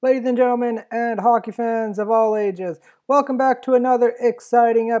Ladies and gentlemen, and hockey fans of all ages, welcome back to another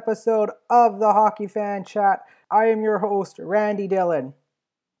exciting episode of the Hockey Fan Chat. I am your host, Randy Dillon.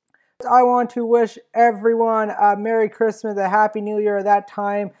 I want to wish everyone a Merry Christmas, a Happy New Year at that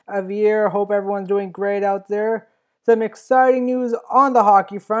time of year. Hope everyone's doing great out there. Some exciting news on the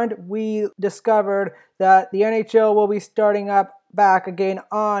hockey front. We discovered that the NHL will be starting up back again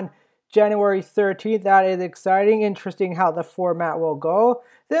on January 13th. That is exciting. Interesting how the format will go.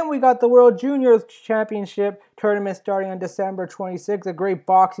 Then we got the World Juniors Championship tournament starting on December 26th. A great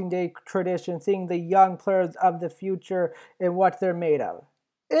Boxing Day tradition, seeing the young players of the future and what they're made of.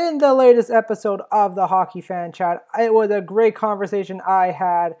 In the latest episode of the Hockey Fan Chat, it was a great conversation I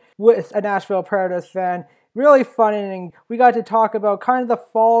had with a Nashville Predators fan. Really fun, and we got to talk about kind of the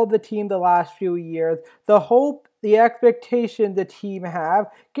fall of the team the last few years, the hope, the expectation the team have,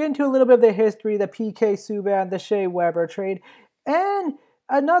 get into a little bit of the history, the PK Subban, the Shea Weber trade, and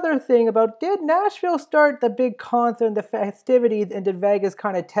another thing about, did Nashville start the big concert and the festivities, and did Vegas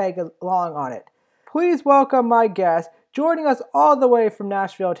kind of tag along on it? Please welcome my guest, joining us all the way from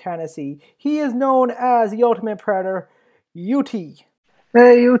Nashville, Tennessee. He is known as the Ultimate Predator, Ulti.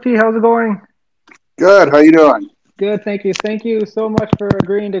 Hey, Ulti, how's it going? Good. How you doing? Good, thank you. Thank you so much for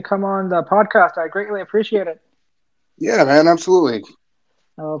agreeing to come on the podcast. I greatly appreciate it. Yeah, man, absolutely.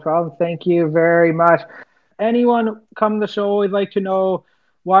 No problem. Thank you very much. Anyone come to the show would like to know,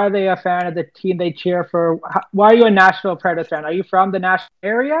 why are they a fan of the team they cheer for? Why are you a Nashville Predators fan? Are you from the Nashville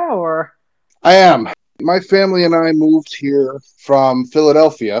area, or? I am. My family and I moved here from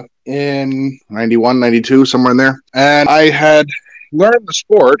Philadelphia in 91, 92, somewhere in there. And I had learned of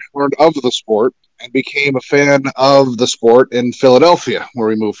the sport, and became a fan of the sport in Philadelphia, where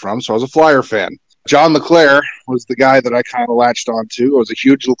we moved from. So I was a Flyer fan. John LeClair was the guy that I kind of latched onto. I was a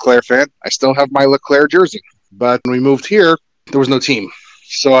huge LeClair fan. I still have my LeClair jersey. But when we moved here, there was no team.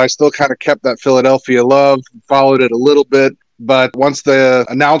 So I still kind of kept that Philadelphia love, followed it a little bit. But once the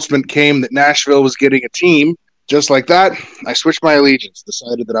announcement came that Nashville was getting a team, just like that, I switched my allegiance,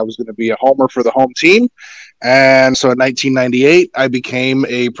 decided that I was going to be a homer for the home team. And so in 1998, I became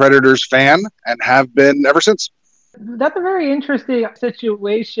a Predators fan and have been ever since. That's a very interesting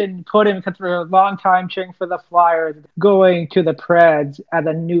situation put in, because for a long time cheering for the Flyers, going to the Preds as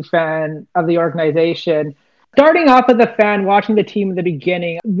a new fan of the organization. Starting off as a fan, watching the team in the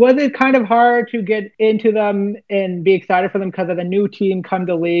beginning, was it kind of hard to get into them and be excited for them because of the new team come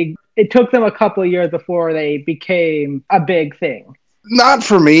to league? It took them a couple of years before they became a big thing. Not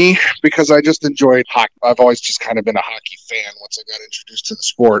for me, because I just enjoyed hockey. I've always just kind of been a hockey fan once I got introduced to the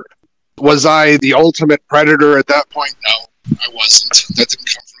sport. Was I the ultimate Predator at that point? No, I wasn't. That didn't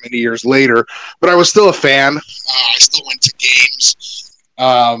come for many years later. But I was still a fan. I still went to games.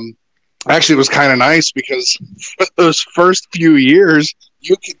 Actually, it was kind of nice because for those first few years,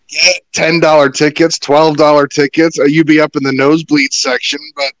 you could get $10 tickets, $12 tickets. You'd be up in the nosebleed section.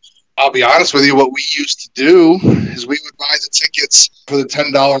 But I'll be honest with you, what we used to do is we would buy the tickets for the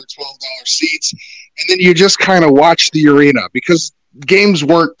 $10, $12 seats, and then you just kind of watch the arena, because games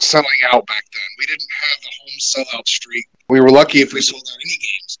weren't selling out back then. We didn't have the home sellout streak. We were lucky if we sold out any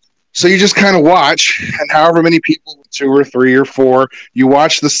games. So you just kind of watch, and however many people, 2 or 3 or 4, you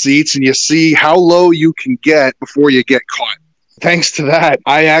watch the seats and you see how low you can get before you get caught. Thanks to that,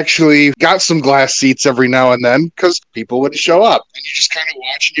 I actually got some glass seats every now and then because people wouldn't show up. And you just kind of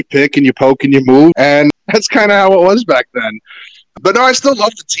watch and you pick and you poke and you move. And that's kind of how it was back then. But no, I still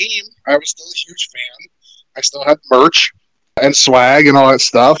loved the team. I was still a huge fan. I still had merch and swag and all that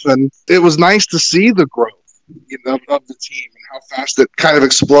stuff. And it was nice to see the growth of the team and how fast it kind of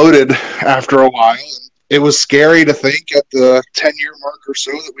exploded after a while. And it was scary to think at the 10-year mark or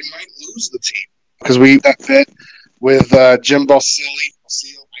so that we might lose the team, because that fit with Jim Balsillie.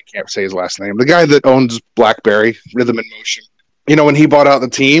 I can't say his last name. The guy that owns BlackBerry, Rhythm in Motion. You know, when he bought out the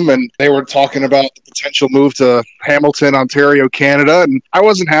team and they were talking about the potential move to Hamilton, Ontario, Canada, and I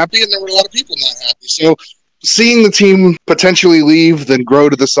wasn't happy, and there were a lot of people not happy. So seeing the team potentially leave, then grow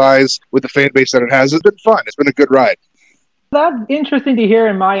to the size with the fan base that it has been fun. It's been a good ride. That's interesting to hear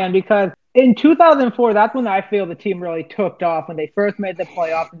in my end, because in 2004, that's when I feel the team really took off, when they first made the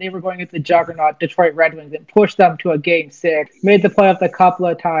playoffs, and they were going into the juggernaut Detroit Red Wings and pushed them to a Game 6. Made the playoffs a couple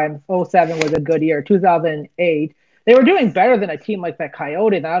of times. 2007 was a good year. 2008, they were doing better than a team like the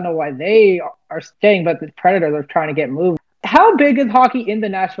Coyotes. I don't know why they are staying, but the Predators are trying to get moved. How big is hockey in the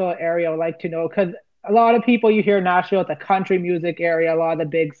Nashville area? I would like to know, because a lot of people, you hear Nashville, the country music area, a lot of the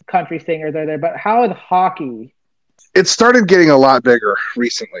big country singers are there, but how is hockey? It started getting a lot bigger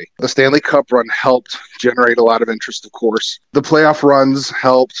recently. The Stanley Cup run helped generate a lot of interest, of course. The playoff runs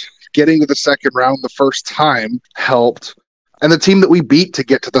helped. Getting to the second round the first time helped. And the team that we beat to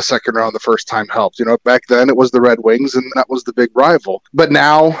get to the second round the first time helped. Back then it was the Red Wings, and that was the big rival. But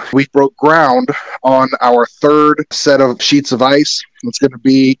now we broke ground on our third set of sheets of ice. It's going to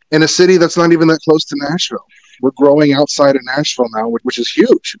be in a city that's not even that close to Nashville. We're growing outside of Nashville now, which is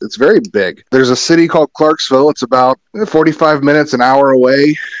huge. It's very big. There's a city called Clarksville. It's about 45 minutes, an hour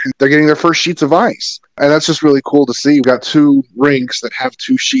away. They're getting their first sheets of ice. And that's just really cool to see. We've got 2 rinks that have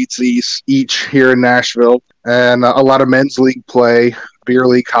 2 sheets each here in Nashville, and a lot of men's league play, beer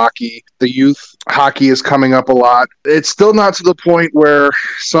league hockey. The youth hockey is coming up a lot. It's still not to the point where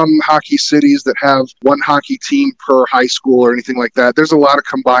some hockey cities that have one hockey team per high school or anything like that. There's a lot of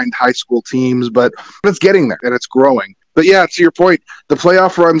combined high school teams, but it's getting there and it's growing. But yeah, to your point, the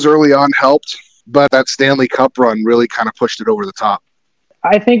playoff runs early on helped, but that Stanley Cup run really kind of pushed it over the top.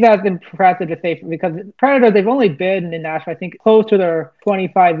 I think that's impressive to say, because Predators, they've only been in Nashville, I think, close to their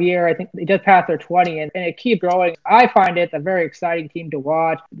 25-year. I think they just passed their 20, and it keeps growing. I find it a very exciting team to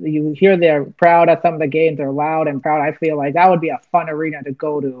watch. You hear they're proud at some of the games. They're loud and proud. I feel like that would be a fun arena to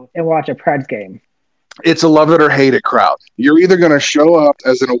go to and watch a Preds game. It's a love it or hate it crowd. You're either going to show up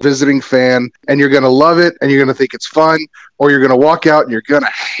as a visiting fan, and you're going to love it, and you're going to think it's fun, or you're going to walk out and you're going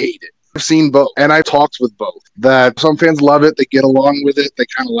to hate it. I've seen both, and I've talked with both. That some fans love it, they get along with it, they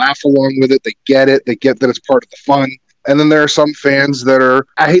kind of laugh along with it, they get that it's part of the fun. And then there are some fans that are,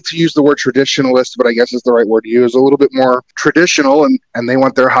 I hate to use the word traditionalist, but I guess it's the right word to use, a little bit more traditional, and they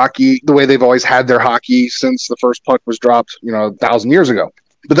want their hockey the way they've always had their hockey since the first puck was dropped, 1,000 years ago.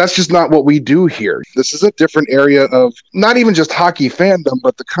 But that's just not what we do here. This is a different area of not even just hockey fandom,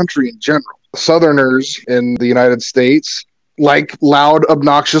 but the country in general. Southerners in the United States like loud,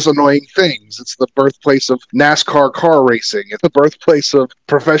 obnoxious, annoying things. It's the birthplace of NASCAR car racing. It's the birthplace of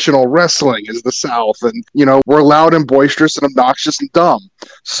professional wrestling is the South. And, we're loud and boisterous and obnoxious and dumb.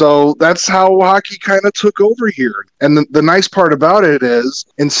 So that's how hockey kind of took over here. And the nice part about it is,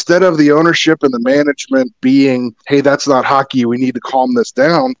 instead of the ownership and the management being, hey, that's not hockey, we need to calm this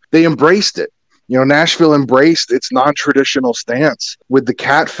down, they embraced it. Nashville embraced its non-traditional stance with the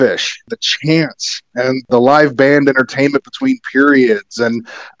catfish, the chants, and the live band entertainment between periods, and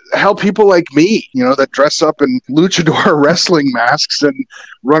how people like me, that dress up in luchador wrestling masks and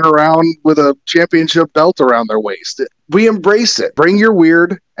run around with a championship belt around their waist. We embrace it. Bring your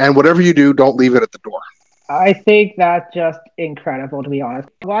weird, and whatever you do, don't leave it at the door. I think that's just incredible, to be honest.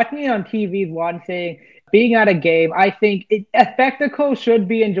 Watching it on TV is one thing. Being at a game, I think a spectacle should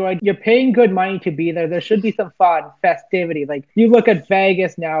be enjoyed. You're paying good money to be there. There should be some fun, festivity. Like, you look at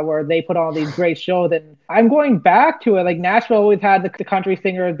Vegas now, where they put on these great shows, and I'm going back to it. Like, Nashville always had the country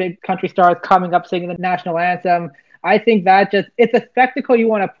singers, big country stars coming up singing the national anthem. I think it's a spectacle you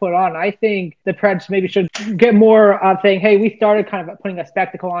want to put on. I think the Preds maybe should get more of saying, hey, we started kind of putting a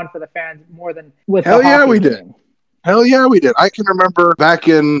spectacle on for the fans more than with the hockey Hell yeah, we team. did. Hell yeah, we did. I can remember back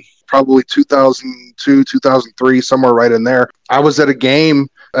in probably 2002, 2003, somewhere right in there. I was at a game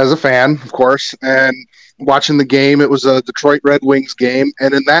as a fan, of course, and watching the game. It was a Detroit Red Wings game,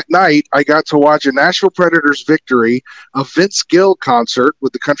 and in that night, I got to watch a Nashville Predators victory, a Vince Gill concert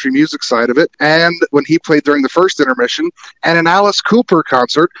with the country music side of it, and when he played during the first intermission, and an Alice Cooper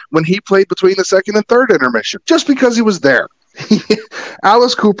concert when he played between the second and third intermission, just because he was there.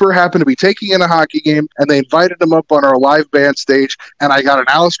 Alice Cooper happened to be taking in a hockey game, and they invited him up on our live band stage, and I got an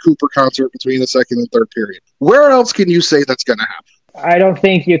Alice Cooper concert between the second and third period. Where else can you say that's going to happen? I don't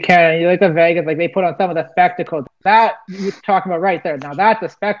think you can. You look at Vegas, like, they put on some of the spectacles. That you're talking about right there. Now, that's a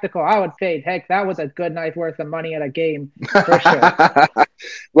spectacle. I would say, heck, that was a good night's worth of money at a game, for sure.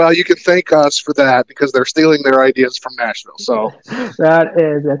 Well, you can thank us for that, because they're stealing their ideas from Nashville. So that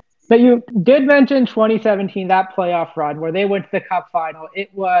is it. But you did mention 2017, that playoff run where they went to the Cup final.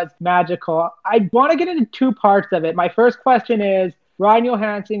 It was magical. I want to get into 2 parts of it. My first question is, Ryan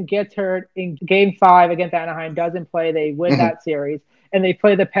Johansson gets hurt in Game 5 against Anaheim, doesn't play. They win that series, and they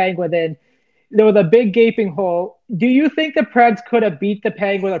play the Penguins in. There was a big gaping hole. Do you think the Preds could have beat the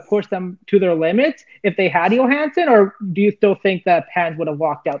Penguins or pushed them to their limits if they had Johansson, or do you still think the Pens would have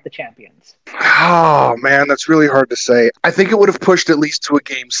walked out the champions? Oh, man, that's really hard to say. I think it would have pushed at least to a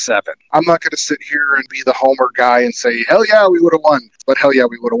Game 7. I'm not going to sit here and be the homer guy and say, hell yeah, we would have won. But hell yeah,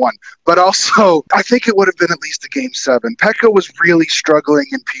 we would have won. But also, I think it would have been at least a Game 7. Pekka was really struggling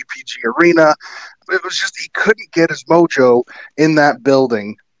in PPG Arena. It was just, he couldn't get his mojo in that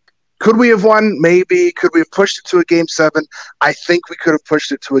building. Could we have won? Maybe. Could we have pushed it to a Game 7? I think we could have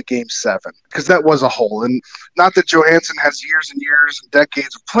pushed it to a Game 7, because that was a hole. And not that Johansson has years and years and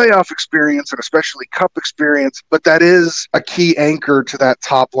decades of playoff experience, and especially Cup experience, but that is a key anchor to that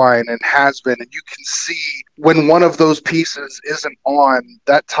top line and has been. And you can see when one of those pieces isn't on,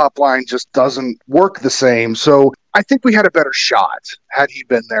 that top line just doesn't work the same. So I think we had a better shot had he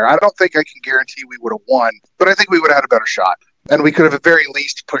been there. I don't think I can guarantee we would have won, but I think we would have had a better shot. And we could have at very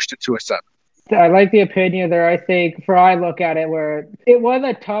least pushed it to a 7. I like the opinion there. I think, for I look at it, where it was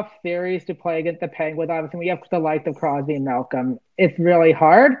a tough series to play against the Penguins. Obviously, we have the likes of Crosby and Malcolm. It's really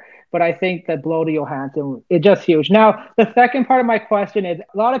hard, but I think the blow to Johansson is just huge. Now, the second part of my question is,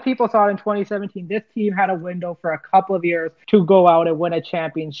 a lot of people thought in 2017 this team had a window for a couple of years to go out and win a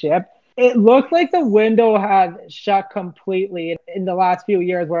championship. It looked like the window had shut completely in the last few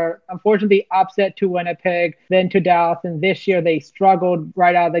years, where unfortunately upset to Winnipeg, then to Dallas, and this year they struggled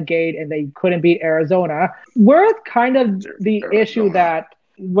right out of the gate and they couldn't beat Arizona. Where's kind of the issue that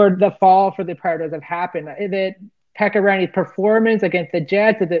where the fall for the Predators have happened? Is it Pekka Randy's performance against the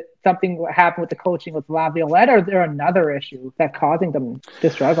Jets? Is it something that happened with the coaching with Laviolette, or is there another issue that's causing them to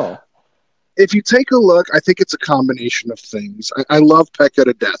struggle? If you take a look, I think it's a combination of things. I love Pekka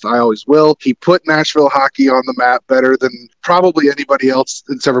to death. I always will. He put Nashville hockey on the map better than probably anybody else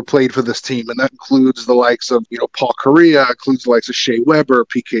that's ever played for this team, and that includes the likes of Paul Correa, includes the likes of Shea Weber,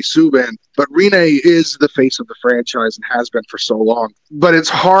 PK Subban. But Rinne is the face of the franchise and has been for so long. But it's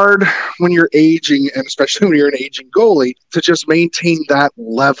hard when you're aging, and especially when you're an aging goalie, to just maintain that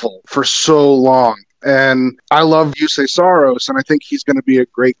level for so long. And I love Jussi Saros, and I think he's going to be a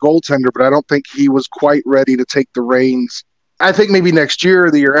great goaltender, but I don't think he was quite ready to take the reins. I think maybe next year or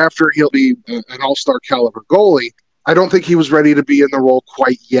the year after, he'll be an all-star caliber goalie. I don't think he was ready to be in the role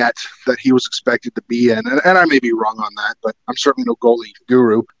quite yet that he was expected to be in. And I may be wrong on that, but I'm certainly no goalie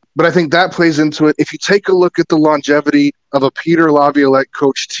guru. But I think that plays into it. If you take a look at the longevity of a Peter Laviolette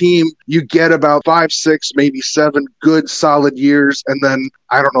coach team, you get about 5, 6, maybe 7 good, solid years. And then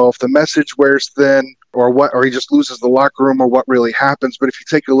I don't know if the message wears thin or what, or he just loses the locker room or what really happens. But if you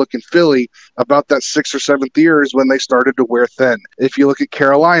take a look in Philly, about that 6th or 7th year is when they started to wear thin. If you look at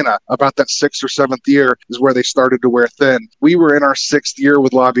Carolina, about that 6th or 7th year is where they started to wear thin. We were in our 6th year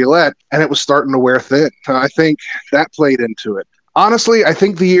with Laviolette, and it was starting to wear thin. I think that played into it. Honestly, I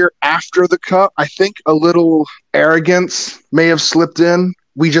think the year after the Cup, I think a little arrogance may have slipped in.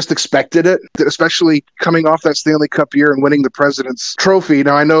 We just expected it, especially coming off that Stanley Cup year and winning the President's Trophy.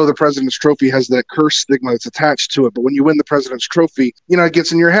 Now, I know the President's Trophy has that curse stigma that's attached to it, but when you win the President's Trophy, it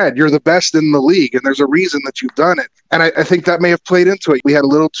gets in your head. You're the best in the league, and there's a reason that you've done it. And I think that may have played into it. We had a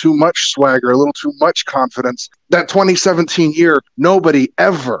little too much swagger, a little too much confidence. That 2017 year, nobody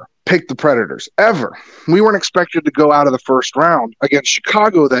ever picked the Predators, ever. We weren't expected to go out of the first round against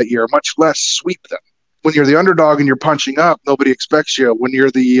Chicago that year, much less sweep them. When you're the underdog and you're punching up, nobody expects you. When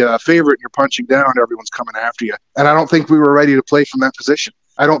you're the favorite and you're punching down, everyone's coming after you. And I don't think we were ready to play from that position.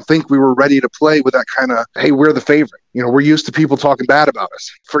 I don't think we were ready to play with that kind of, hey, we're the favorite. We're used to people talking bad about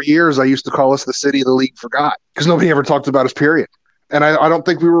us. For years, I used to call us the city the league forgot because nobody ever talked about us, period. And I don't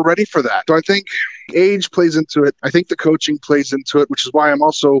think we were ready for that. So I think age plays into it. I think the coaching plays into it, which is why I'm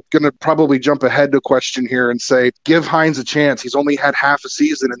also going to probably jump ahead to a question here and say, give Hines a chance. He's only had half a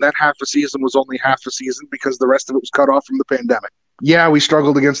season, and that half a season was only half a season because the rest of it was cut off from the pandemic. Yeah, we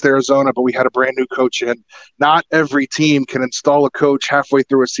struggled against Arizona, but we had a brand new coach in. Not every team can install a coach halfway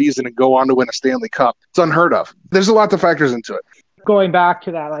through a season and go on to win a Stanley Cup. It's unheard of. There's a lot that factors into it. Going back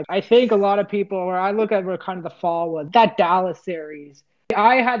to that, I think a lot of people, where I look at where kind of the fall was, that Dallas series.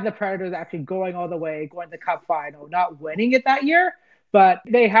 I had the Predators actually going all the way, going to the Cup final, not winning it that year, but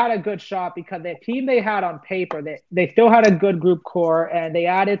they had a good shot because the team they had on paper, they still had a good group core, and they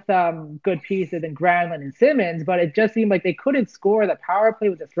added some good pieces in Granlund and Simmons, but it just seemed like they couldn't score. The power play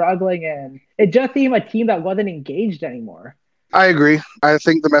was struggling, and it just seemed a team that wasn't engaged anymore. I agree. I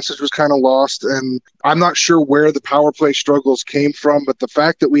think the message was kind of lost, and I'm not sure where the power play struggles came from, but the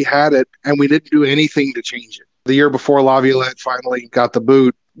fact that we had it and we didn't do anything to change it. The year before Laviolette finally got the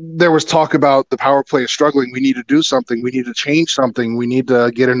boot, there was talk about the power play is struggling. We need to do something. We need to change something. We need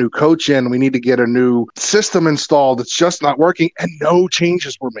to get a new coach in. We need to get a new system installed. It's just not working, and no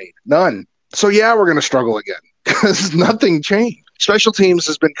changes were made. None. So yeah, we're going to struggle again because nothing changed. Special teams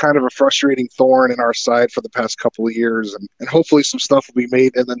has been kind of a frustrating thorn in our side for the past couple of years, and hopefully some stuff will be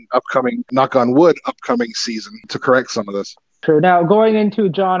made in the upcoming, knock on wood, upcoming season to correct some of this. True. Now, going into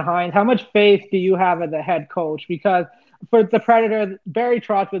John Hines, how much faith do you have as a head coach? Because for the Predators, Barry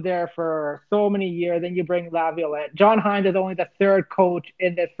Trotz was there for so many years, then you bring Laviolette. John Hines is only the 3rd coach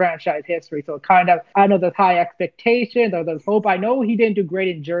in this franchise history, so I know there's high expectations, or there's hope. I know he didn't do great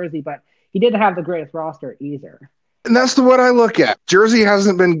in Jersey, but he didn't have the greatest roster either. And that's what I look at. Jersey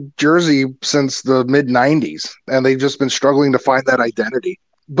hasn't been Jersey since the mid-'90s, and they've just been struggling to find that identity.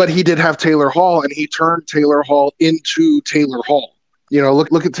 But he did have Taylor Hall, and he turned Taylor Hall into Taylor Hall.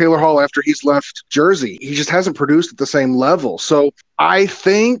 Look at Taylor Hall after he's left Jersey. He just hasn't produced at the same level. So I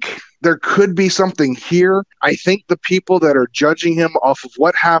think there could be something here. I think the people that are judging him off of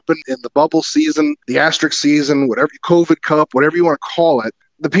what happened in the bubble season, the asterisk season, whatever, COVID Cup, whatever you want to call it,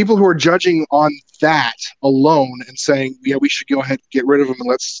 the people who are judging on that alone and saying, yeah, we should go ahead and get rid of him and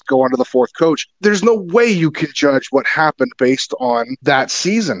let's go on to the fourth coach. There's no way you can judge what happened based on that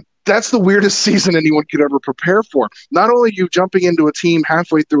season. That's the weirdest season anyone could ever prepare for. Not only are you jumping into a team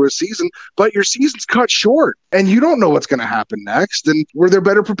halfway through a season, but your season's cut short and you don't know what's going to happen next. And were there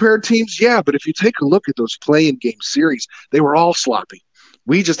better prepared teams? Yeah, but if you take a look at those play-in game series, they were all sloppy.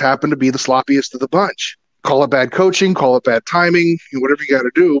 We just happened to be the sloppiest of the bunch. Call it bad coaching, call it bad timing, whatever you got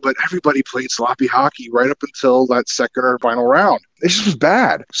to do, but everybody played sloppy hockey right up until that second or final round. It just was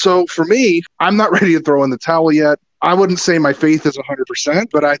bad. So for me, I'm not ready to throw in the towel yet. I wouldn't say my faith is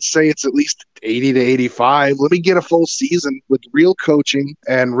 100%, but I'd say it's at least 80 to 85. Let me get a full season with real coaching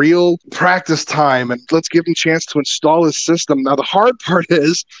and real practice time, and let's give him a chance to install his system. Now, the hard part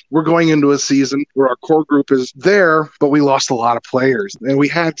is we're going into a season where our core group is there, but we lost a lot of players, and we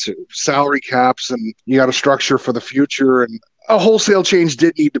had to. Salary caps, and you got to structure for the future, and a wholesale change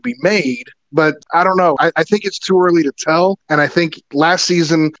did need to be made. But I don't know. I think it's too early to tell. And I think last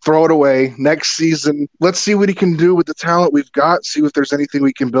season, throw it away. Next season, let's see what he can do with the talent we've got, see if there's anything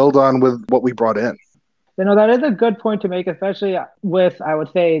we can build on with what we brought in. That is a good point to make, especially with, I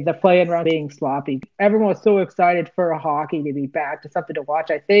would say, the play-in round being sloppy. Everyone was so excited for hockey to be back, to something to watch.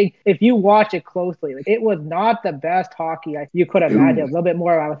 I think if you watch it closely, it was not the best hockey you could imagine. A little bit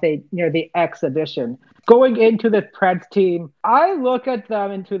more, I would say, near the exhibition. Going into the Preds team, I look at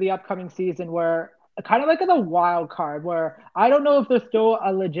them into the upcoming season where kind of like a wild card, where I don't know if they're still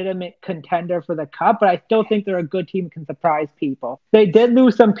a legitimate contender for the Cup, but I still think they're a good team and can surprise people. They did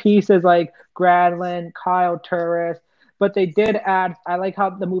lose some pieces like Granlund, Kyle Turris, but they did add, I like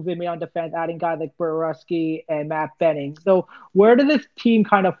how the move they made on defense, adding guys like Borowski and Matt Benning. So where does this team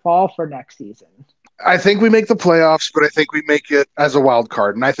kind of fall for next season? I think we make the playoffs, but I think we make it as a wild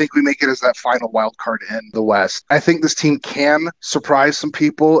card, and I think we make it as that final wild card in the West. I think this team can surprise some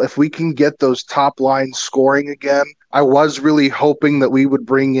people if we can get those top line scoring again. I was really hoping that we would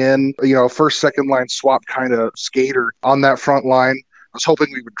bring in, first, second line swap kind of skater on that front line. I was hoping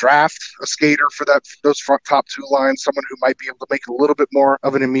we would draft a skater for those front top two lines, someone who might be able to make a little bit more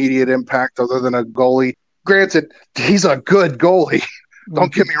of an immediate impact other than a goalie. Granted, he's a good goalie.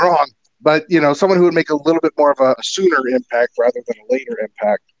 Don't get me wrong. But, someone who would make a little bit more of a sooner impact rather than a later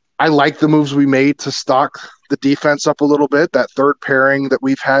impact. I like the moves we made to stock the defense up a little bit. That third pairing that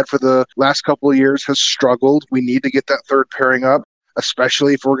we've had for the last couple of years has struggled. We need to get that third pairing up,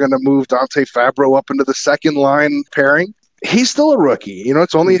 especially if we're going to move Dante Fabro up into the second line pairing. He's still a rookie.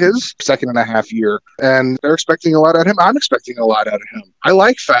 It's only his second and a half year, and they're expecting a lot out of him. I'm expecting a lot out of him. I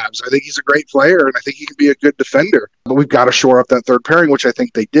like Fabs. I think he's a great player, and I think he can be a good defender. But we've got to shore up that third pairing, which I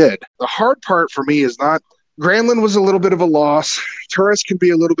think they did. The hard part for me is not Granlund was a little bit of a loss. Turris can be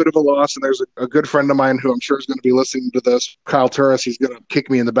a little bit of a loss, and there's a good friend of mine who I'm sure is going to be listening to this, Kyle Turris. He's going to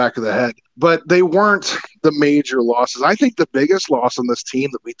kick me in the back of the head. But they weren't the major losses. I think the biggest loss on this team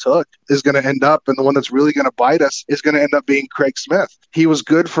that we took is going to end up, and the one that's really going to bite us, is going to end up being Craig Smith. He was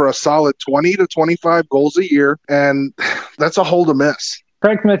good for a solid 20 to 25 goals a year, and that's a hole to miss.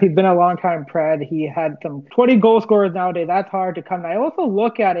 Craig Smith, he's been a long-time Pred. He had some 20 goal scorers nowadays. That's hard to come. And I also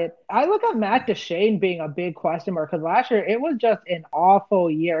look at Matt Duchene being a big question mark, because last year it was just an awful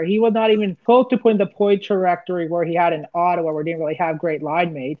year. He was not even close to putting the point trajectory where he had in Ottawa, where he didn't really have great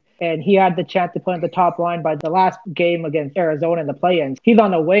line mates. And he had the chance to play on the top line by the last game against Arizona in the play-ins. He's on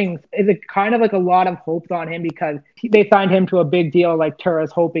the wings. Is it kind of like a lot of hopes on him because they signed him to a big deal like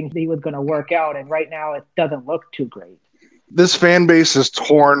Turris, hoping he was going to work out. And right now it doesn't look too great. This fan base is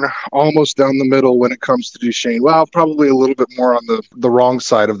torn almost down the middle when it comes to Duchene. Well, probably a little bit more on the wrong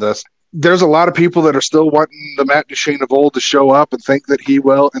side of this. There's a lot of people that are still wanting the Matt Duchene of old to show up and think that he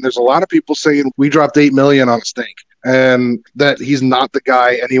will. And there's a lot of people saying we dropped $8 million on a stink and that he's not the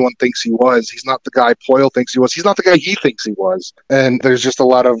guy anyone thinks he was. He's not the guy Poyle thinks he was. He's not the guy he thinks he was. And there's just a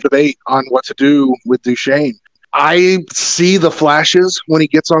lot of debate on what to do with Duchene. I see the flashes when he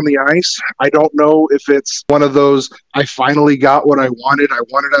gets on the ice. I don't know if it's one of those, I finally got what I wanted. I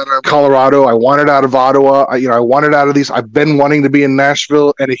wanted out of Colorado. I wanted out of Ottawa. I wanted out of these. I've been wanting to be in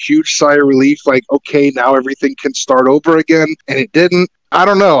Nashville, and a huge sigh of relief, like, okay, now everything can start over again. And it didn't. I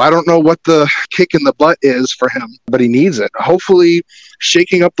don't know. I don't know what the kick in the butt is for him, but he needs it. Hopefully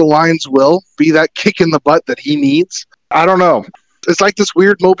shaking up the lines will be that kick in the butt that he needs. I don't know. It's like this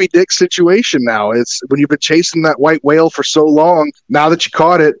weird Moby Dick situation now. It's when you've been chasing that white whale for so long, now that you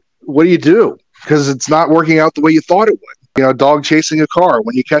caught it, what do? Because it's not working out the way you thought it would. A dog chasing a car.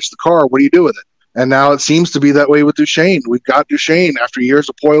 When you catch the car, what do you do with it? And now it seems to be that way with Duchesne. We've got Duchesne after years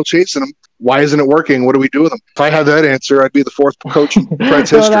of Poyle chasing him. Why isn't it working? What do we do with him? If I had that answer, I'd be the fourth coach in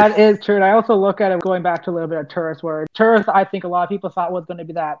Fred's history. That is true. And I also look at it going back to a little bit of Turris, where Turris, I think a lot of people thought was going to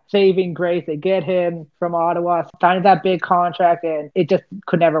be that saving grace. They get him from Ottawa, signed that big contract, and it just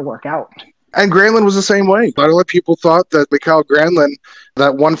could never work out. And Granlund was the same way. A lot of people thought that Mikael Granlund,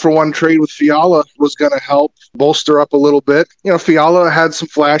 that one-for-one trade with Fiala, was going to help bolster up a little bit. Fiala had some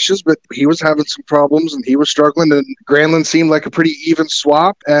flashes, but he was having some problems and he was struggling. And Granlund seemed like a pretty even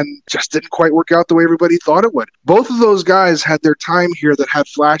swap and just didn't quite work out the way everybody thought it would. Both of those guys had their time here that had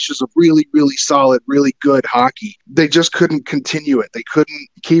flashes of really, really solid, really good hockey. They just couldn't continue it. They couldn't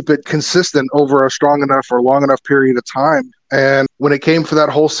keep it consistent over a strong enough or long enough period of time. And when it came for that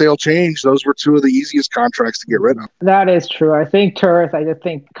wholesale change, those were two of the easiest contracts to get rid of. That is true. I think Turris, I just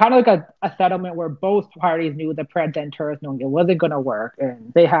think kind of like a settlement where both parties knew the Pred and Turris knowing it wasn't going to work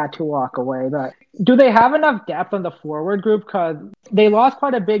and they had to walk away. But do they have enough depth on the forward group? Because they lost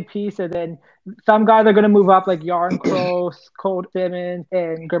quite a big piece, and then some guys are going to move up like Yarn Kroos, Cole Simmons,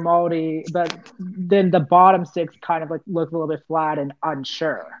 and Grimaldi. But then the bottom six kind of like look a little bit flat and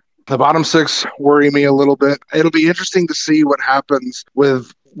unsure. The bottom six worry me a little bit. It'll be interesting to see what happens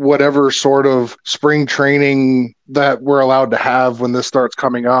with whatever sort of spring training that we're allowed to have when this starts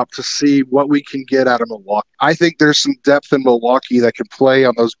coming up, to see what we can get out of Milwaukee. I think there's some depth in Milwaukee that can play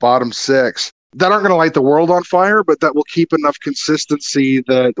on those bottom six that aren't going to light the world on fire, but that will keep enough consistency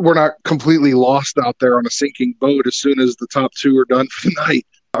that we're not completely lost out there on a sinking boat as soon as the top two are done for the night,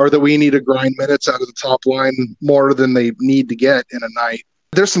 or that we need to grind minutes out of the top line more than they need to get in a night.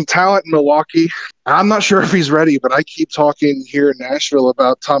 There's some talent in Milwaukee. I'm not sure if he's ready, but I keep talking here in Nashville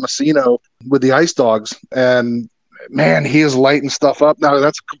about Tomasino with the Ice Dogs. And man, he is lighting stuff up. Now,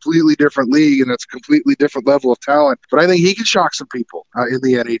 that's a completely different league and it's a completely different level of talent. But I think he can shock some people in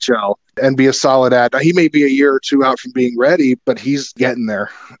the NHL and be a solid ad. Now, he may be a year or two out from being ready, but he's getting there.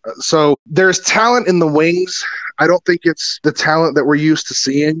 So there's talent in the wings. I don't think it's the talent that we're used to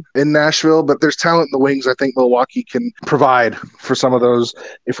seeing in Nashville, but there's talent in the wings I think Milwaukee can provide for some of those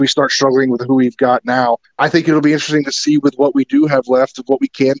if we start struggling with who we've got now. I think it'll be interesting to see with what we do have left, of what we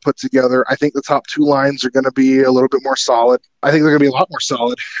can put together. I think the top two lines are going to be a little bit more solid. I think they're going to be a lot more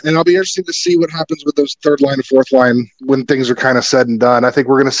solid. And it'll be interesting to see what happens with those third line and fourth line when things are kind of said and done. I think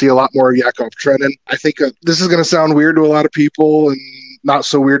we're going to see a lot more of Yakov Trenin. I think this is going to sound weird to a lot of people and not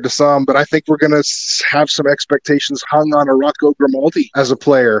so weird to some, but I think we're going to have some expectations hung on a Rocco Grimaldi as a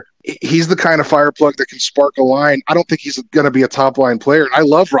player. He's the kind of fire plug that can spark a line. I don't think he's going to be a top line player. And I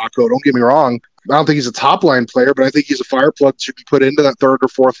love Rocco, don't get me wrong. I don't think he's a top line player, but I think he's a fire plug that you can put into that third or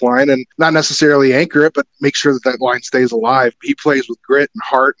fourth line and not necessarily anchor it, but make sure that that line stays alive. He plays with grit and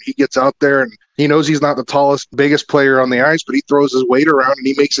heart. He gets out there and he knows he's not the tallest, biggest player on the ice, but he throws his weight around and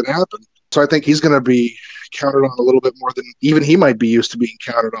he makes it happen. So I think he's going to be counted on a little bit more than even he might be used to being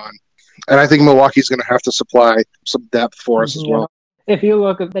counted on. And I think Milwaukee's going to have to supply some depth for us as well. If you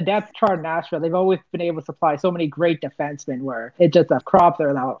look at the depth chart in Nashville, they've always been able to supply so many great defensemen where it's just a crop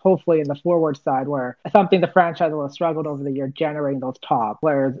there now, hopefully in the forward side, where something the franchise will have struggled over the year, generating those top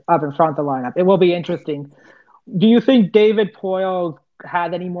players up in front of the lineup. It will be interesting. Do you think David Poyle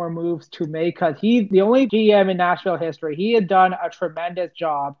had any more moves to make? Because he's the only GM in Nashville history. He had done a tremendous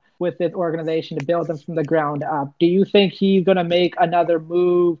job with this organization to build them from the ground up. Do you think he's going to make another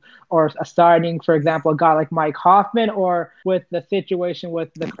move or a signing, for example, a guy like Mike Hoffman, or with the situation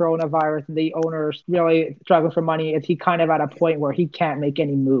with the coronavirus and the owners really struggling for money, is he kind of at a point where he can't make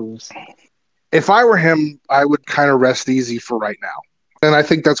any moves? If I were him, I would kind of rest easy for right now. And I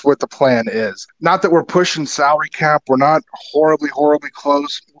think that's what the plan is. Not that we're pushing salary cap. We're not horribly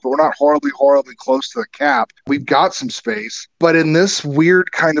close. We're not horribly close to the cap. We've got some space. But in this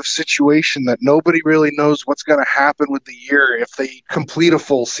weird kind of situation that nobody really knows what's going to happen with the year, if they complete a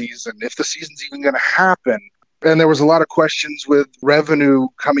full season, if the season's even going to happen. And there was a lot of questions with revenue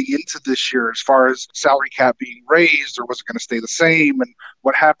coming into this year as far as salary cap being raised, or was it going to stay the same? And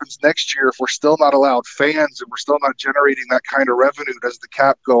what happens next year if we're still not allowed fans and we're still not generating that kind of revenue? Does the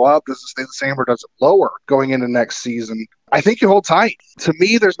cap go up? Does it stay the same, or does it lower going into next season? I think you hold tight. To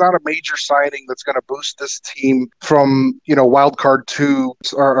me, there's not a major signing that's going to boost this team from, wild card 2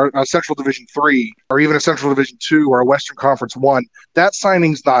 or a Central Division 3 or even a Central Division 2 or a Western Conference 1. That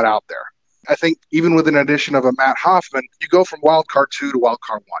signing's not out there. I think even with an addition of a Matt Hoffman, you go from wild card 2 to wild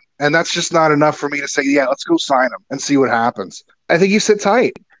card 1. And that's just not enough for me to say, yeah, let's go sign him and see what happens. I think you sit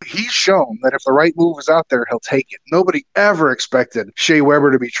tight. He's shown that if the right move is out there, he'll take it. Nobody ever expected Shea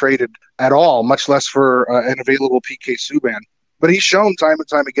Weber to be traded at all, much less for an available PK Subban. But he's shown time and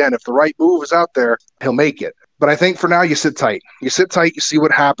time again, if the right move is out there, he'll make it. But I think for now, you sit tight. You sit tight, you see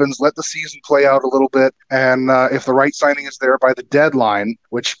what happens, let the season play out a little bit. And if the right signing is there by the deadline,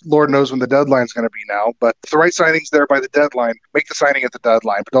 which Lord knows when the deadline is going to be now, but if the right signing's there by the deadline, make the signing at the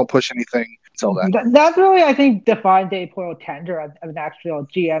deadline, but don't push anything until then. That's really, I think, defined Dave Tender as an actual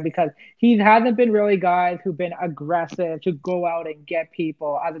GM, because he hasn't been really guys who've been aggressive to go out and get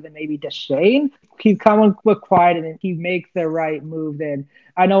people other than maybe Deshane. He's come with quiet and he makes the right moves. And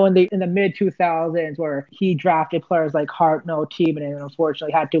I know in the mid 2000s where he drafted players like Hartnell, Tiemann, and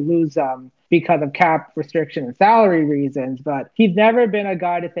unfortunately had to lose them because of cap restriction and salary reasons. But he's never been a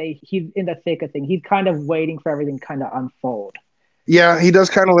guy to say he's in the thick of things. He's kind of waiting for everything kind of unfold. Yeah, he does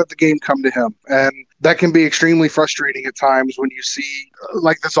kind of let the game come to him. And that can be extremely frustrating at times when you see,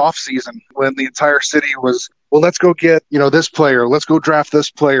 like this offseason, when the entire city was, well, let's go get, this player. Let's go draft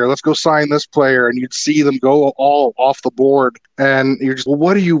this player. Let's go sign this player. And you'd see them go all off the board. And you're just, well,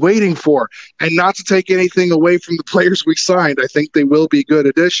 what are you waiting for? And not to take anything away from the players we signed. I think they will be good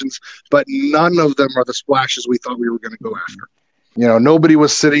additions, but none of them are the splashes we thought we were going to go after. Nobody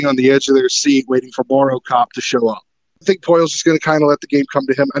was sitting on the edge of their seat waiting for Moro Cop to show up. I think Poyle's just going to kind of let the game come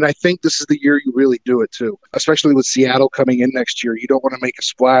to him. And I think this is the year you really do it too, especially with Seattle coming in next year. You don't want to make a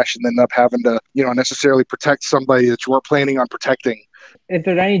splash and end up having to, necessarily protect somebody that you weren't planning on protecting. If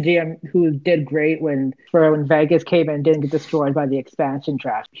there's any GM who did great when Vegas came in and didn't get destroyed by the expansion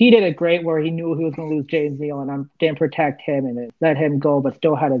draft, he did it great where he knew he was going to lose James Neal and didn't protect him and let him go, but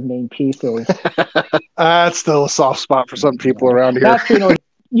still had his main pieces. That's still a soft spot for some people around here. That's,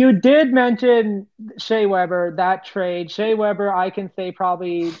 you did mention Shea Weber, that trade. Shea Weber, I can say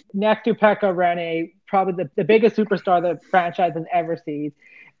probably next to Pekka Rinne, probably the biggest superstar the franchise has ever seen.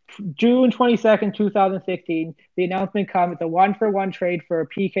 June 22nd, 2016, the announcement comes. It's a 1-for-1 trade for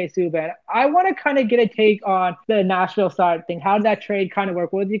PK Subban. I want to kind of get a take on the Nashville side of things. How did that trade kind of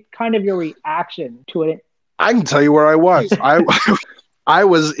work? What was kind of your reaction to it? I can tell you where I was. I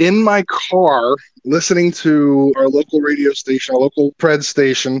was in my car listening to our local radio station, our local Pred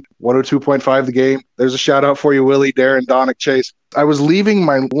station, 102.5 The Game. There's a shout out for you, Willie, Darren, Donick, Chase. I was leaving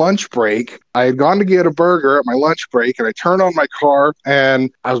my lunch break. I had gone to get a burger at my lunch break, and I turned on my car,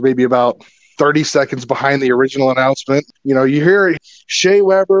 and I was maybe about 30 seconds behind the original announcement. You hear it, Shea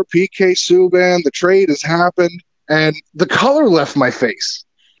Weber, PK Subban, the trade has happened, and the color left my face.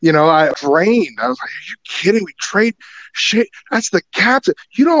 I drained. I was like, are you kidding me? Trade shit. That's the captain.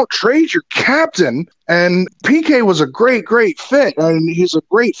 You don't trade your captain. And PK was a great, great fit. And he's a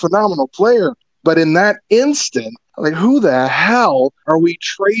great, phenomenal player. But in that instant, like, who the hell are we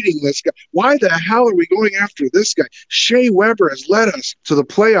trading this guy? Why the hell are we going after this guy? Shea Weber has led us to the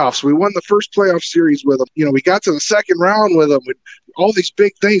playoffs. We won the first playoff series with him. We got to the second round with him. With all these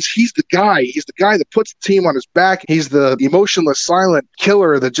big things. He's the guy. He's the guy that puts the team on his back. He's the emotionless, silent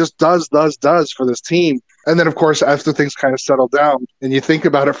killer that just does for this team. And then, of course, after things kind of settle down and you think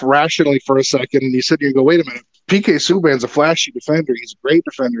about it rationally for a second and you sit here and go, wait a minute, PK Subban's a flashy defender. He's a great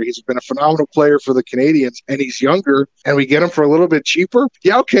defender. He's been a phenomenal player for the Canadiens, and he's younger, and we get him for a little bit cheaper.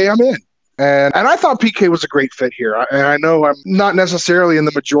 Yeah, okay, I'm in. And I thought PK was a great fit here. And I know I'm not necessarily in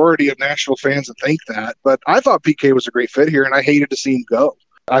the majority of Nashville fans that think that, but I thought PK was a great fit here, and I hated to see him go.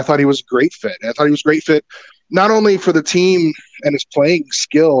 I thought he was a great fit. I thought he was a great fit not only for the team and his playing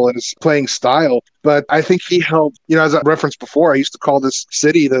skill and his playing style, but I think he helped, as I referenced before, I used to call this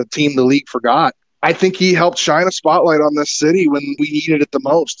city the team the league forgot. I think he helped shine a spotlight on this city when we needed it the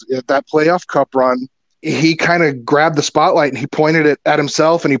most. At that playoff cup run, he kind of grabbed the spotlight and he pointed it at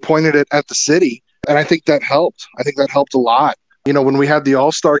himself and he pointed it at the city. And I think that helped. I think that helped a lot. When we had the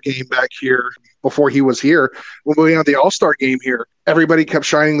All-Star game back here before he was here, when we had the All-Star game here, everybody kept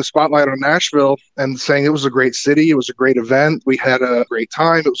shining the spotlight on Nashville and saying it was a great city. It was a great event. We had a great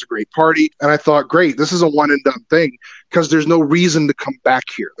time. It was a great party. And I thought, great, this is a one and done thing because there's no reason to come back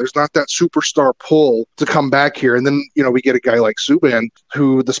here. There's not that superstar pull to come back here. And then, we get a guy like Subban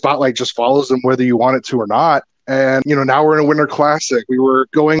who the spotlight just follows him whether you want it to or not. And, now we're in a Winter Classic. We were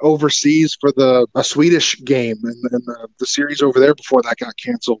going overseas for a Swedish game and the series over there before that got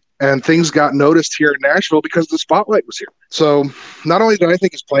canceled. And things got noticed here in Nashville because the spotlight was here. So not only did I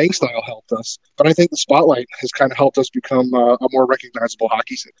think his playing style helped us, but I think the spotlight has kind of helped us become a more recognizable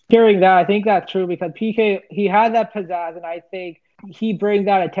hockey city. Hearing that, I think that's true because PK, he had that pizzazz, and I think he brings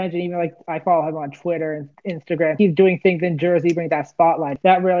that attention. Even like I follow him on Twitter and Instagram. He's doing things in Jersey, bring that spotlight.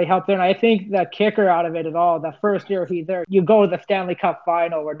 That really helped him. And I think the kicker out of it at all, the first year he's there, you go to the Stanley Cup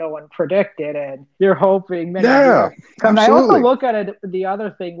final where no one predicted, and you're hoping. Yeah, and I also look at it, the other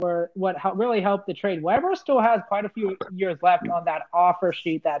thing where what really helped the trade. Weber still has quite a few years left on that offer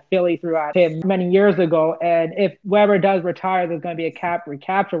sheet that Philly threw at him many years ago. And if Weber does retire, there's going to be a cap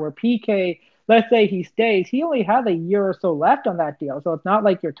recapture where PK let's say he stays, he only has a year or so left on that deal. So it's not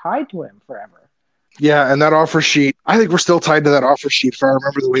like you're tied to him forever. Yeah, and that offer sheet, I think we're still tied to that offer sheet if I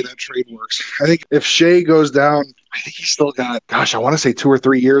remember the way that trade works. I think if Shea goes down, I think he's still got, gosh, I want to say 2 or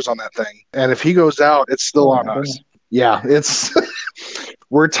 3 years on that thing. And if he goes out, it's still on us. Yeah, it's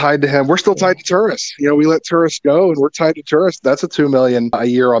we're tied to him. We're still tied to Turris. We let Turris go, and we're tied to Turris. That's a $2 million a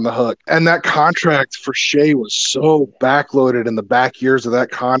year on the hook. And that contract for Shea was so backloaded in the back years of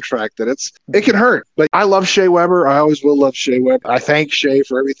that contract that it can hurt. But I love Shea Weber. I always will love Shea Weber. I thank Shea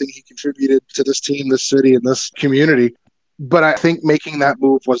for everything he contributed to this team, this city, and this community. But I think making that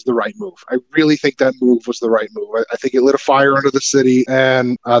move was the right move. I really think that move was the right move. I think it lit a fire under the city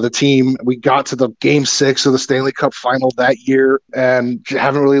and the team. We got to the Game 6 of the Stanley Cup final that year and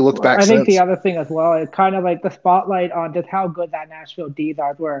haven't really looked back since. I think the other thing as well is kind of like the spotlight on just how good that Nashville D's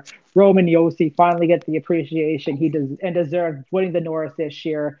are, where Roman Josi finally gets the appreciation he deserves, winning the Norris this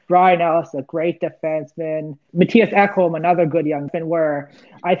year. Brian Ellis, a great defenseman. Matthias Ekholm, another good young man, where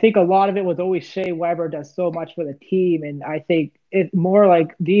I think a lot of it was always Shea Weber does so much for the team, and I think it's more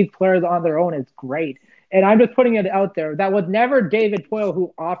like these players on their own is great. And I'm just putting it out there. That was never David Poile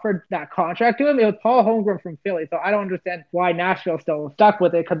who offered that contract to him. It was Paul Holmgren from Philly. So I don't understand why Nashville still stuck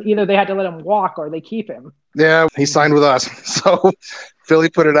with it, because either they had to let him walk or they keep him. Yeah, he signed with us. So Philly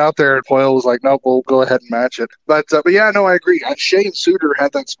put it out there, and Poile was like, nope, we'll go ahead and match it. But yeah, no, I agree. Shea and Suter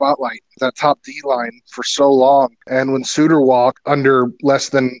had that spotlight, that top D line for so long. And when Suter walked under less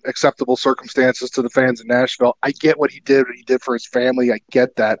than acceptable circumstances to the fans in Nashville, I get what he did for his family. I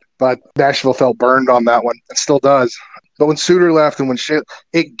get that. But Nashville felt burned on that one and still does. But when Suter left and when Shea,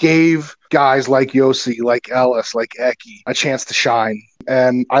 it gave guys like Josi, like Ellis, like Eki a chance to shine.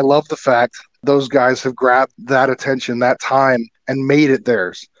 And I love the fact those guys have grabbed that attention, that time, and made it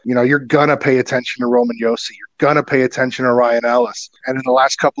theirs. You're going to pay attention to Roman Josi. You're going to pay attention to Ryan Ellis. And in the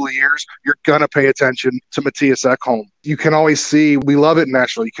last couple of years, you're going to pay attention to Matthias Ekholm. You can always see, we love it in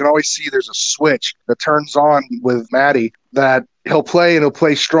Nashville, you can always see there's a switch that turns on with Matty that he'll play and he'll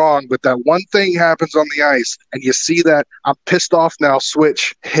play strong, but that one thing happens on the ice and you see that I'm pissed off now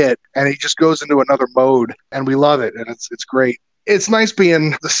switch hit, and he just goes into another mode, and we love it, and it's great. It's nice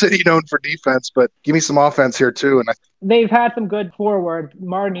being the city known for defense, but give me some offense here too. And they've had some good forward.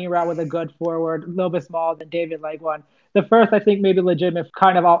 Martin Erat was a good forward, a little bit smaller than David Legwand. The first, I think, maybe legitimate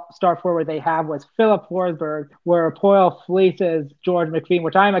kind of star forward they have was Philip Forsberg, where Poile fleeces George McPhee,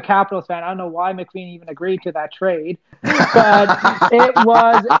 which I'm a Capitals fan. I don't know why McPhee even agreed to that trade, but it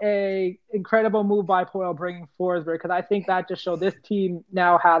was a incredible move by Poile bringing Forsberg, because I think that just showed this team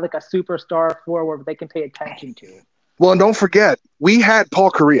now has like a superstar forward they can pay attention to. Well, and don't forget, we had Paul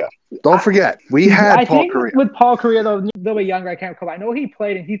Kariya. Don't forget, we had Paul Kariya. With Paul Kariya, though, a little bit younger, I can't recall. I know he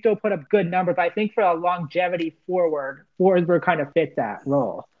played and he still put up good numbers. I think for a longevity forward, Forsberg kind of fit that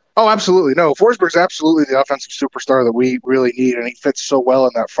role. Oh, absolutely. No, Forsberg's absolutely the offensive superstar that we really need, and he fits so well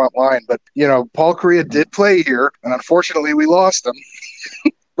in that front line. But, Paul Kariya did play here, and unfortunately we lost him.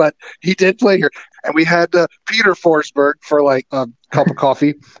 But he did play here. And we had Peter Forsberg for like a cup of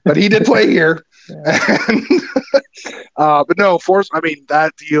coffee, but he did play here. Yeah. And, but no,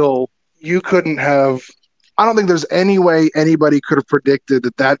 that deal, you couldn't have. I don't think there's any way anybody could have predicted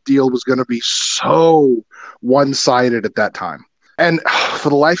that deal was going to be so one-sided at that time. And for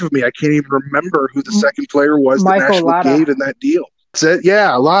the life of me, I can't even remember who the second player was that Nashville gave in that deal. That's it.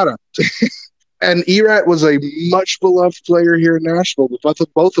 Yeah, Latta. And Erat was a much beloved player here in Nashville.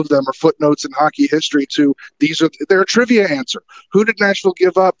 Both of them are footnotes in hockey history too. They're a trivia answer. Who did Nashville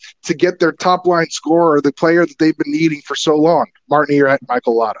give up to get their top line scorer, the player that they've been needing for so long? Martin Erat and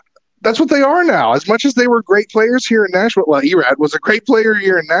Michael Latta. That's what they are now. As much as they were great players here in Nashville, well, Erat was a great player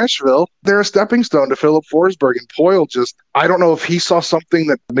here in Nashville. They're a stepping stone to Philip Forsberg. And Poile I don't know if he saw something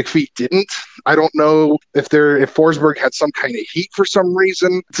that McPhee didn't. I don't know if Forsberg had some kind of heat for some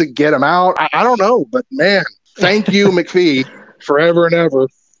reason to get him out. I don't know. But, man, thank you, McPhee, forever and ever.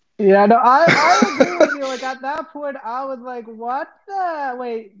 Yeah, no, I agree with you. Like, at that point, I was like, what the?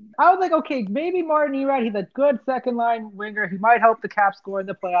 Wait. I was like, okay, maybe Martin Erat, he's a good second-line winger. He might help the Caps score in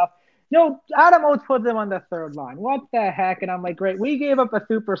the playoffs. No, Adam Oates put them on the third line. What the heck? And I'm like, great, we gave up a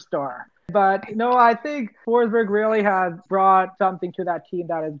superstar. But no, I think Forsberg really has brought something to that team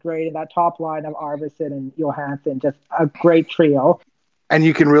that is great. And that top line of Arvidsson and Johansson, just a great trio. And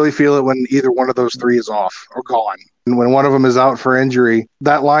you can really feel it when either one of those three is off or gone. And when one of them is out for injury,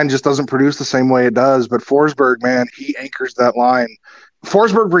 that line just doesn't produce the same way it does. But Forsberg, man, he anchors that line.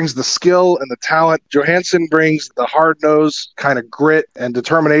 Forsberg brings the skill and the talent. Johansson brings the hard-nosed kind of grit and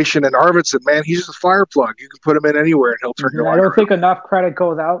determination. And Arvidsson, man, he's just a fire plug. You can put him in anywhere and he'll turn your line around. I don't think enough credit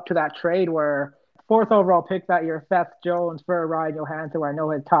goes out to that trade where fourth overall pick that year, Seth Jones for Ryan Johansson, where I know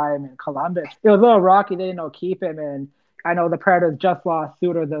his time in Columbus. It was a little rocky. They didn't keep him. And I know the Predators just lost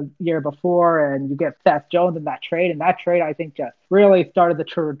Suter the year before, and you get Seth Jones in that trade. And that trade, I think, just really started the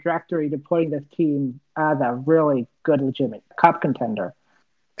trajectory to putting this team as a really good, legitimate cup contender.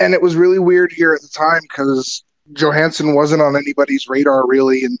 And it was really weird here at the time because Johansson wasn't on anybody's radar,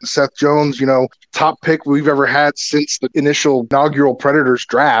 really. And Seth Jones, top pick we've ever had since the initial inaugural Predators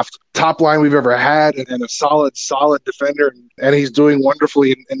draft, top line we've ever had, and a solid defender. And he's doing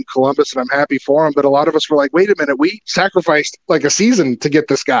wonderfully in Columbus, and I'm happy for him. But a lot of us were like, wait a minute, we sacrificed like a season to get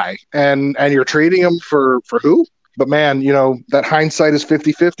this guy, and you're trading him for who? But man, that hindsight is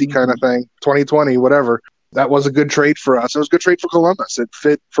 50-50 kind of thing, 2020, whatever. That was a good trade for us. It was a good trade for Columbus. It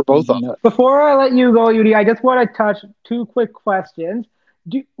fit for both of them. Before I let you go, Udi, I just want to touch two quick questions.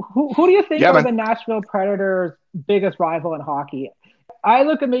 Who do you think are the Nashville Predators' biggest rival in hockey? I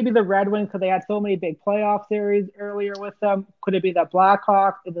look at maybe the Red Wings because they had so many big playoff series earlier with them. Could it be the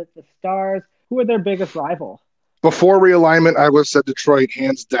Blackhawks? Is it the Stars? Who are their biggest rival? Before realignment, I would have said Detroit,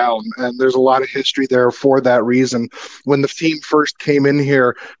 hands down, and there's a lot of history there for that reason. When the team first came in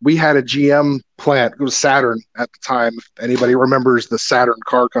here, we had a GM plant. It was Saturn at the time, if anybody remembers the Saturn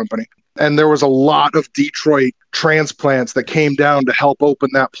car company. And there was a lot of Detroit transplants that came down to help open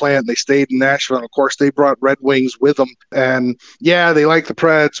that plant. They stayed in Nashville. And of course, they brought Red Wings with them. And yeah, they liked the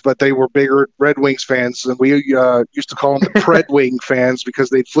Preds, but they were bigger Red Wings fans. And we used to call them the Pred Wing fans because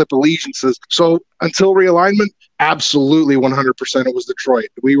they'd flip allegiances. So until realignment, absolutely 100% it was Detroit.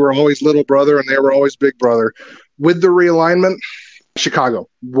 We were always little brother and they were always big brother. With the realignment, Chicago,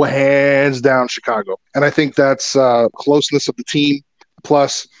 hands down Chicago. And I think that's closeness of the team,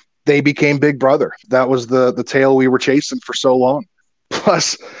 plus they became big brother. That was the tail we were chasing for so long.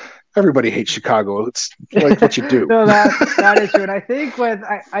 Plus, everybody hates Chicago. It's like what you do. No, that is true. And I think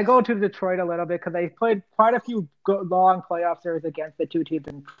I go to Detroit a little bit because they played quite a few long playoff series against the two teams.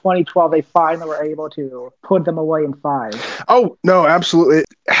 In 2012, they finally were able to put them away in 5. Oh, no, absolutely.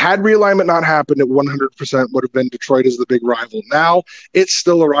 Had realignment not happened, it 100% would have been Detroit as the big rival. Now, it's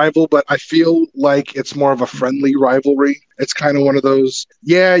still a rival, but I feel like it's more of a friendly rivalry. It's kind of one of those,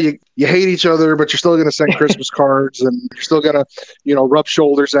 yeah, you hate each other, but you're still going to send Christmas cards and you're still going to, rub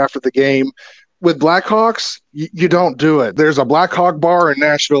shoulders after the game. With Blackhawks, you don't do it. There's a Blackhawk bar in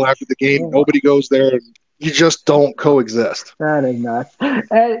Nashville after the game. Nobody goes there, and you just don't coexist. That is nuts.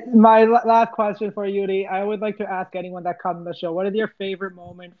 My last question for you, Udi. I would like to ask anyone that comes on the show, what is your favorite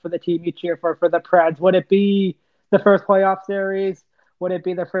moment for the team you cheer for the Preds? Would it be the first playoff series? Would it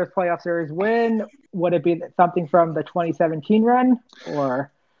be the first playoff series win? Would it be something from the 2017 run?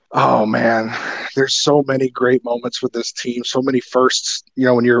 Or... Oh, man, there's so many great moments with this team, so many firsts.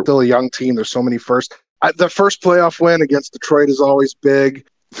 When you're still a young team, there's so many firsts. The first playoff win against Detroit is always big.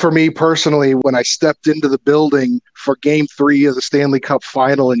 For me personally, when I stepped into the building for Game 3 of the Stanley Cup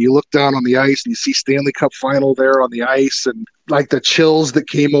Final and you look down on the ice and you see Stanley Cup Final there on the ice and like the chills that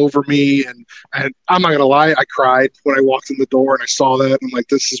came over me, and I'm not going to lie, I cried when I walked in the door and I saw that. I'm like,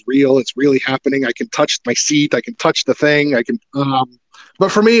 this is real. It's really happening. I can touch my seat. I can touch the thing.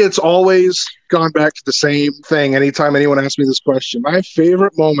 But for me, it's always gone back to the same thing. Anytime anyone asks me this question, my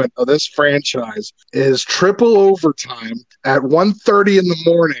favorite moment of this franchise is triple overtime at 1:30 in the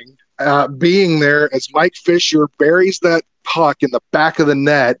morning, being there as Mike Fisher buries that puck in the back of the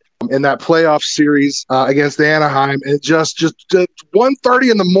net in that playoff series against Anaheim. And just 1:30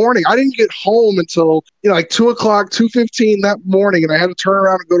 in the morning. I didn't get home until like 2:00, 2:15 that morning, and I had to turn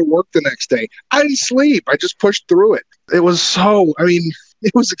around and go to work the next day. I didn't sleep. I just pushed through it. It was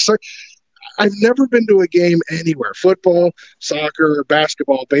it was exciting. I've never been to a game anywhere, football, soccer,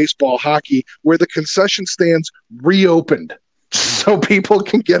 basketball, baseball, hockey, where the concession stands reopened so people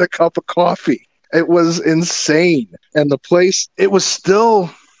can get a cup of coffee. It was insane. And the place, it was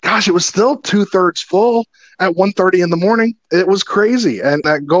still 2/3 full at 1:30 in the morning. It was crazy. And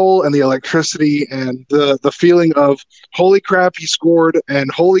that goal and the electricity and the feeling of, holy crap, he scored,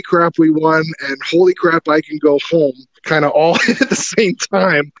 and holy crap, we won, and holy crap, I can go home, kind of all at the same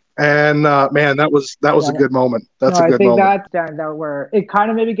time. And man, that was a good moment. That's a good moment. I think that's where it kind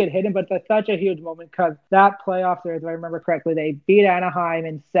of maybe get hidden, but that's such a huge moment because that playoff series, if I remember correctly, they beat Anaheim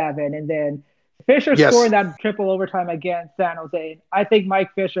in 7, and then Fisher scored that triple overtime against San Jose. I think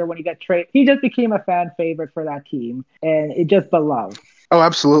Mike Fisher, when he got traded, he just became a fan favorite for that team, and it just beloved. Oh,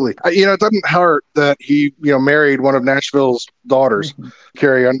 absolutely. It doesn't hurt that he, married one of Nashville's daughters,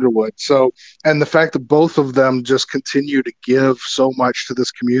 Carrie Underwood. So, and the fact that both of them just continue to give so much to this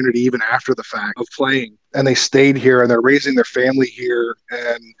community, even after the fact of playing, and they stayed here and they're raising their family here,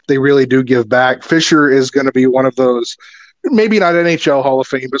 and they really do give back. Fisher is going to be one of those maybe not NHL Hall of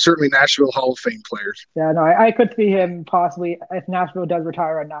Fame, but certainly Nashville Hall of Fame players. Yeah, no, I could see him possibly, if Nashville does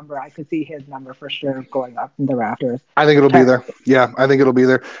retire a number, I could see his number for sure going up in the rafters. I think it'll be there. Yeah, I think it'll be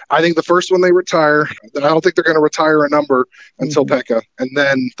there. I think the first one they retire, I don't think they're going to retire a number until Pekka, and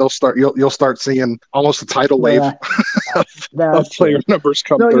then they'll start. You'll start seeing almost a tidal wave of player numbers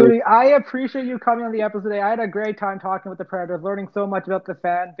come through. Uli, I appreciate you coming on the episode today. I had a great time talking with the Predators, learning so much about the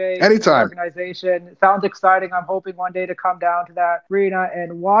fan base, Anytime. the organization. It sounds exciting. I'm hoping one day to come down to that arena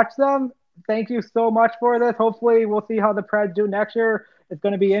and watch them. Thank you so much for this. Hopefully we'll see how the Preds do next year. It's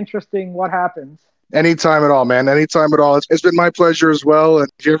going to be interesting what happens. Anytime at all, man. Anytime at all. It's been my pleasure as well.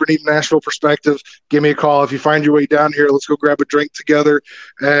 And if you ever need Nashville perspective, give me a call. If you find your way down here, let's go grab a drink together.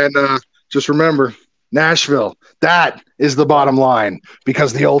 And just remember, Nashville, that is the bottom line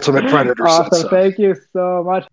because the Ultimate Predator said so. Awesome. Thank you so much.